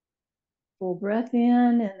 Full breath in,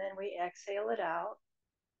 and then we exhale it out,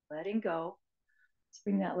 letting go. Let's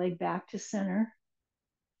bring that leg back to center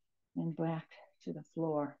and back to the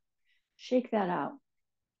floor. Shake that out.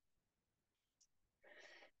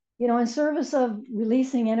 You know, in service of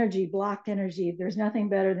releasing energy, blocked energy, there's nothing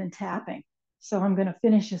better than tapping. So I'm going to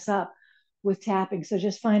finish this up with tapping. So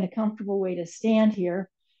just find a comfortable way to stand here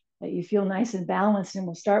that you feel nice and balanced. And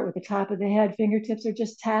we'll start with the top of the head. Fingertips are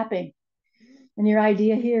just tapping. And your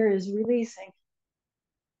idea here is releasing.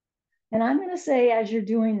 And I'm going to say, as you're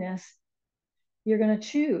doing this, you're going to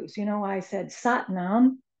choose. You know, I said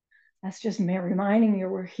Satnam. That's just reminding you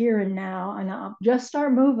we're here and now. And I'll just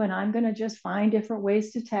start moving. I'm going to just find different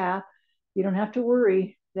ways to tap. You don't have to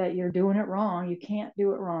worry that you're doing it wrong. You can't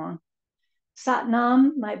do it wrong.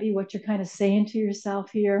 Satnam might be what you're kind of saying to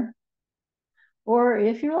yourself here. Or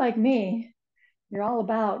if you're like me, you're all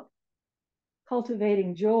about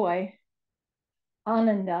cultivating joy.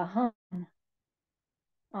 Ananda hum.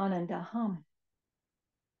 Ananda hum.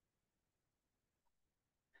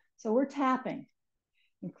 So we're tapping.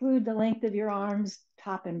 Include the length of your arms,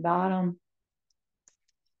 top and bottom.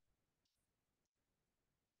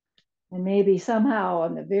 And maybe somehow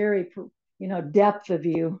on the very, depth of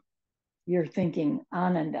you, you're thinking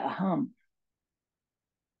Ananda hum.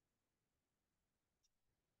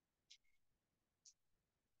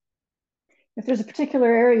 If there's a particular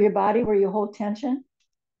area of your body where you hold tension,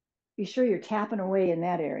 be sure you're tapping away in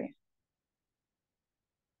that area.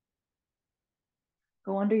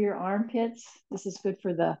 Go under your armpits. This is good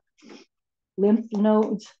for the lymph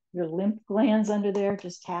nodes, your lymph glands under there.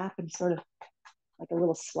 Just tap and sort of like a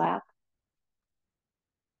little slap.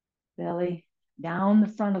 Belly, down the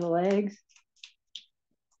front of the legs.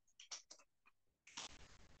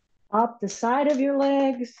 Up the side of your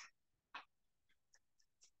legs.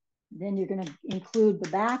 Then you're going to include the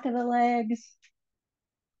back of the legs.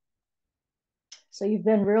 So you've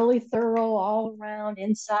been really thorough all around,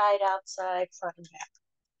 inside, outside, front and back.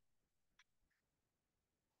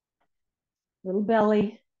 Little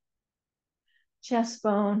belly. chest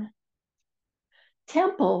bone,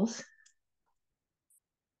 temples,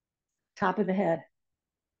 top of the head.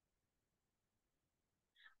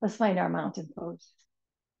 Let's find our mountain pose.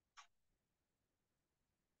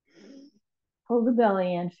 Pull the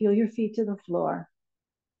belly in, feel your feet to the floor.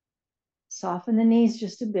 Soften the knees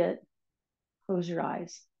just a bit. Close your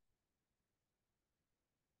eyes.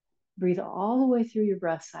 Breathe all the way through your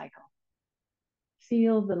breath cycle.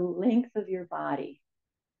 Feel the length of your body.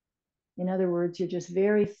 In other words, you're just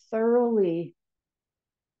very thoroughly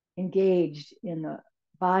engaged in the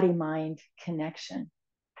body-mind connection.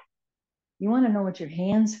 You want to know what your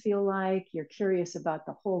hands feel like. You're curious about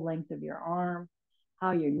the whole length of your arm,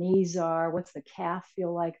 how your knees are, what's the calf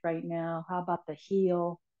feel like right now, how about the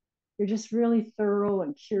heel. You're just really thorough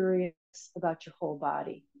and curious about your whole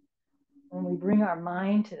body. When we bring our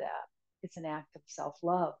mind to that, it's an act of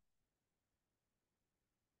self-love.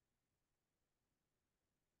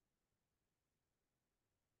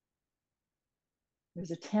 There's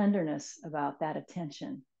a tenderness about that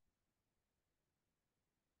attention.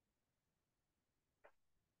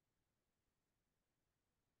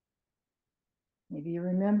 Maybe you're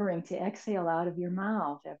remembering to exhale out of your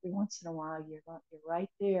mouth every once in a while. You're right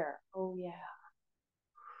there. Oh, yeah.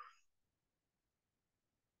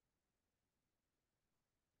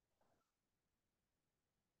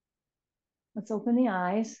 Let's open the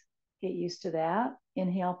eyes. Get used to that.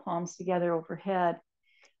 Inhale, palms together overhead.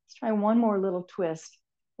 Let's try one more little twist.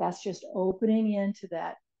 That's just opening into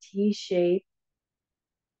that T shape.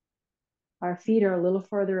 Our feet are a little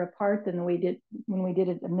further apart than we did when we did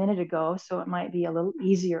it a minute ago, so it might be a little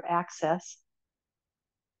easier access.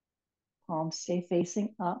 Palms stay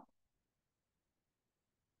facing up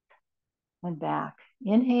and back.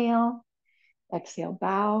 Inhale, exhale,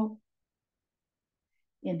 bow.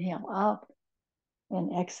 Inhale up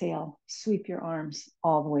and exhale, sweep your arms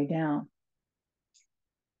all the way down.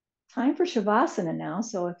 Time for Shavasana now.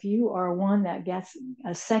 So if you are one that gets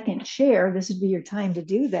a second chair, this would be your time to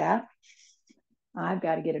do that. I've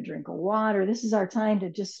got to get a drink of water. This is our time to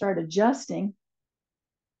just start adjusting,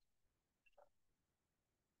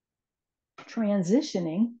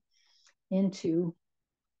 transitioning into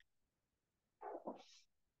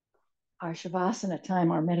our Shavasana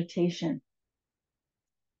time, our meditation.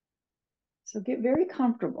 So get very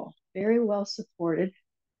comfortable, very well supported.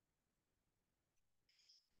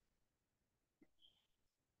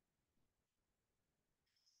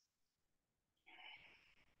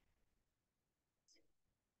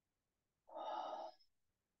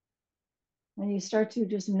 And you start to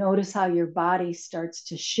just notice how your body starts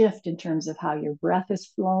to shift in terms of how your breath is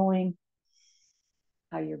flowing,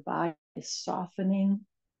 how your body is softening.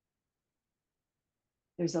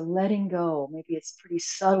 There's a letting go. Maybe it's pretty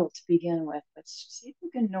subtle to begin with, but see if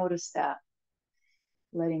you can notice that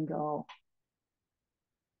letting go.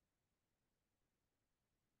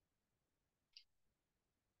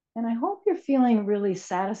 And I hope you're feeling really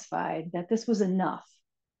satisfied that this was enough.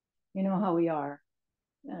 You know how we are.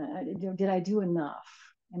 Did I do enough?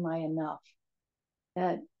 Am I enough?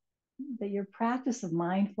 That your practice of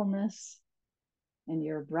mindfulness and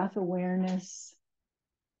your breath awareness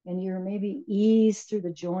and your maybe ease through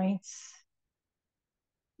the joints,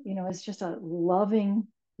 it's just a loving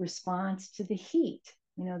response to the heat,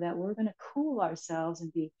 that we're going to cool ourselves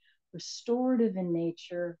and be restorative in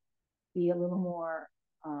nature, be a little more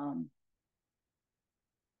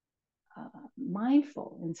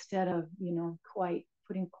mindful instead of,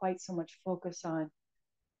 putting quite so much focus on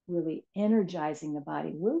really energizing the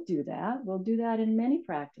body. We'll do that. We'll do that in many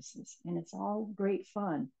practices, and it's all great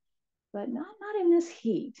fun, but not in this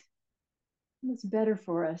heat. It's better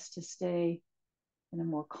for us to stay in a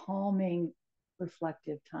more calming,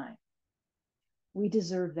 reflective time. We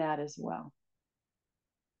deserve that as well.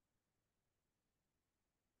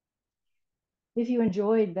 If you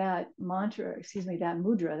enjoyed that that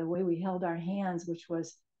mudra, the way we held our hands, which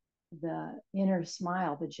was the inner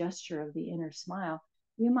smile, the gesture of the inner smile,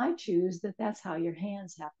 you might choose that that's how your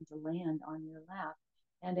hands happen to land on your lap.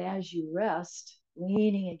 And as you rest,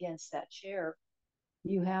 leaning against that chair,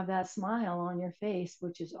 you have that smile on your face,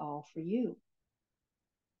 which is all for you.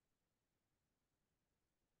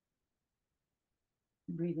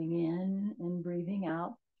 Breathing in and breathing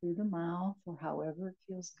out through the mouth, or however it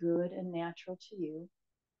feels good and natural to you.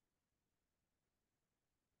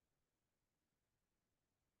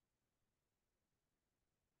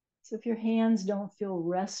 So if your hands don't feel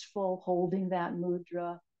restful holding that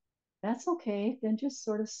mudra, that's okay. Then just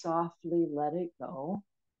sort of softly let it go.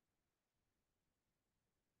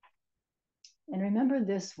 And remember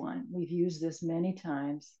this one. We've used this many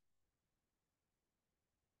times.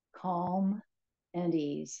 Calm and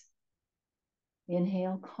ease.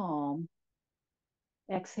 Inhale, calm.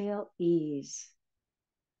 Exhale, ease.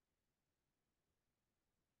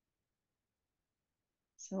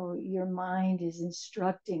 So your mind is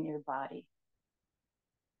instructing your body.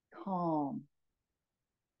 Calm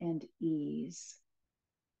and ease.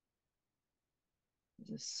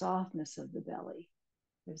 There's a softness of the belly.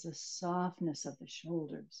 There's a softness of the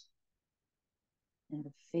shoulders and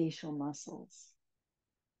the facial muscles.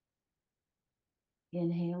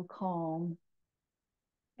 Inhale, calm.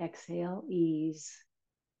 Exhale, ease.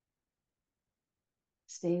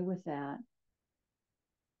 Stay with that.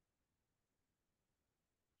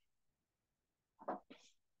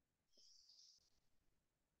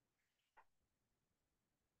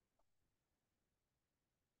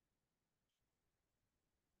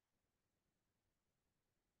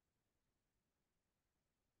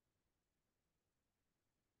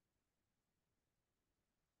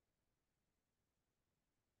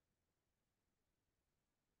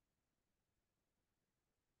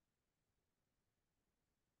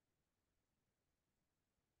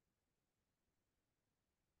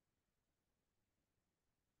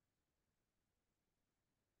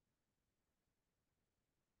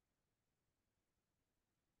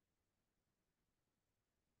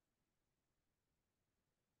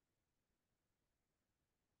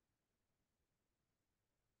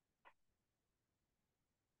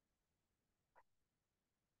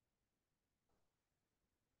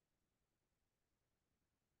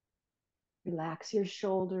 Relax your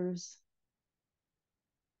shoulders.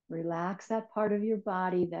 Relax that part of your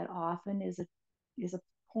body that often is a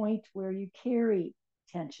point where you carry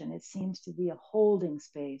tension. It seems to be a holding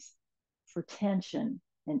space for tension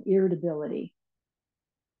and irritability.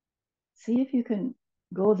 See if you can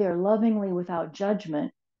go there lovingly without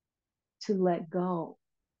judgment to let go,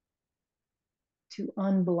 to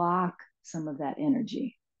unblock some of that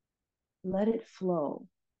energy. Let it flow.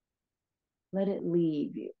 Let it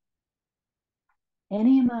leave you.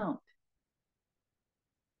 Any amount.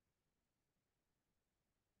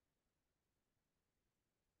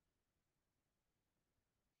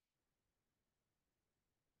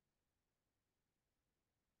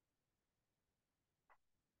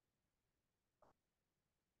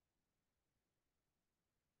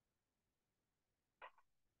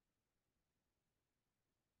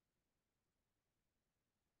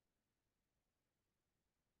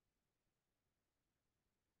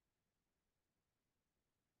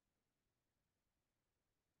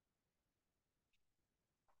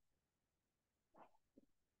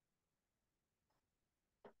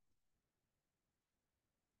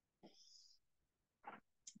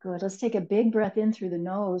 Good. Let's take a big breath in through the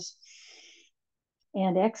nose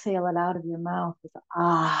and exhale it out of your mouth with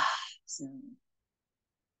ah sound.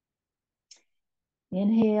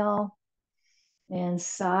 Inhale and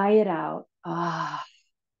sigh it out. Ah.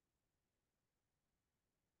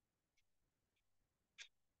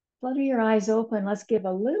 Flutter your eyes open. Let's give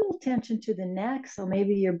a little tension to the neck. So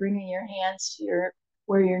maybe you're bringing your hands to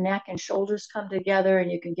where your neck and shoulders come together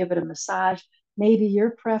and you can give it a massage. Maybe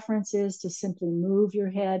your preference is to simply move your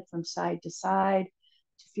head from side to side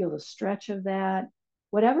to feel the stretch of that.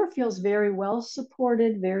 Whatever feels very well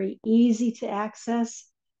supported, very easy to access,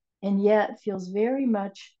 and yet feels very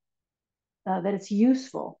much that it's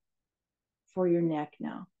useful for your neck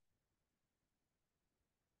now.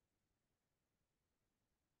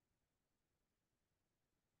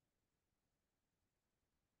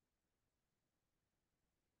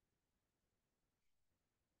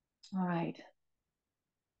 All right.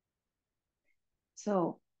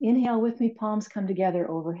 So inhale with me, palms come together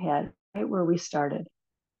overhead, right where we started.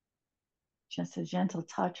 Just a gentle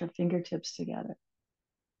touch of fingertips together.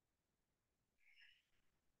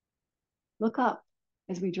 Look up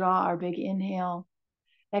as we draw our big inhale.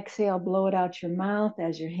 Exhale, blow it out your mouth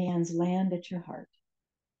as your hands land at your heart.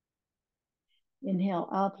 Inhale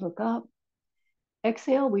up, look up.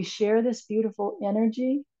 Exhale, we share this beautiful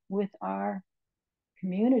energy with our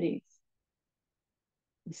communities.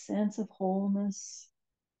 The sense of wholeness,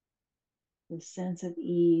 the sense of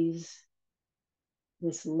ease,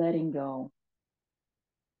 this letting go.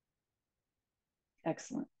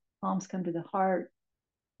 Excellent. Palms come to the heart.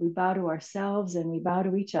 We bow to ourselves and we bow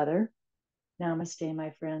to each other. Namaste,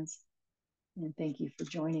 my friends. And thank you for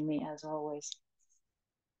joining me as always.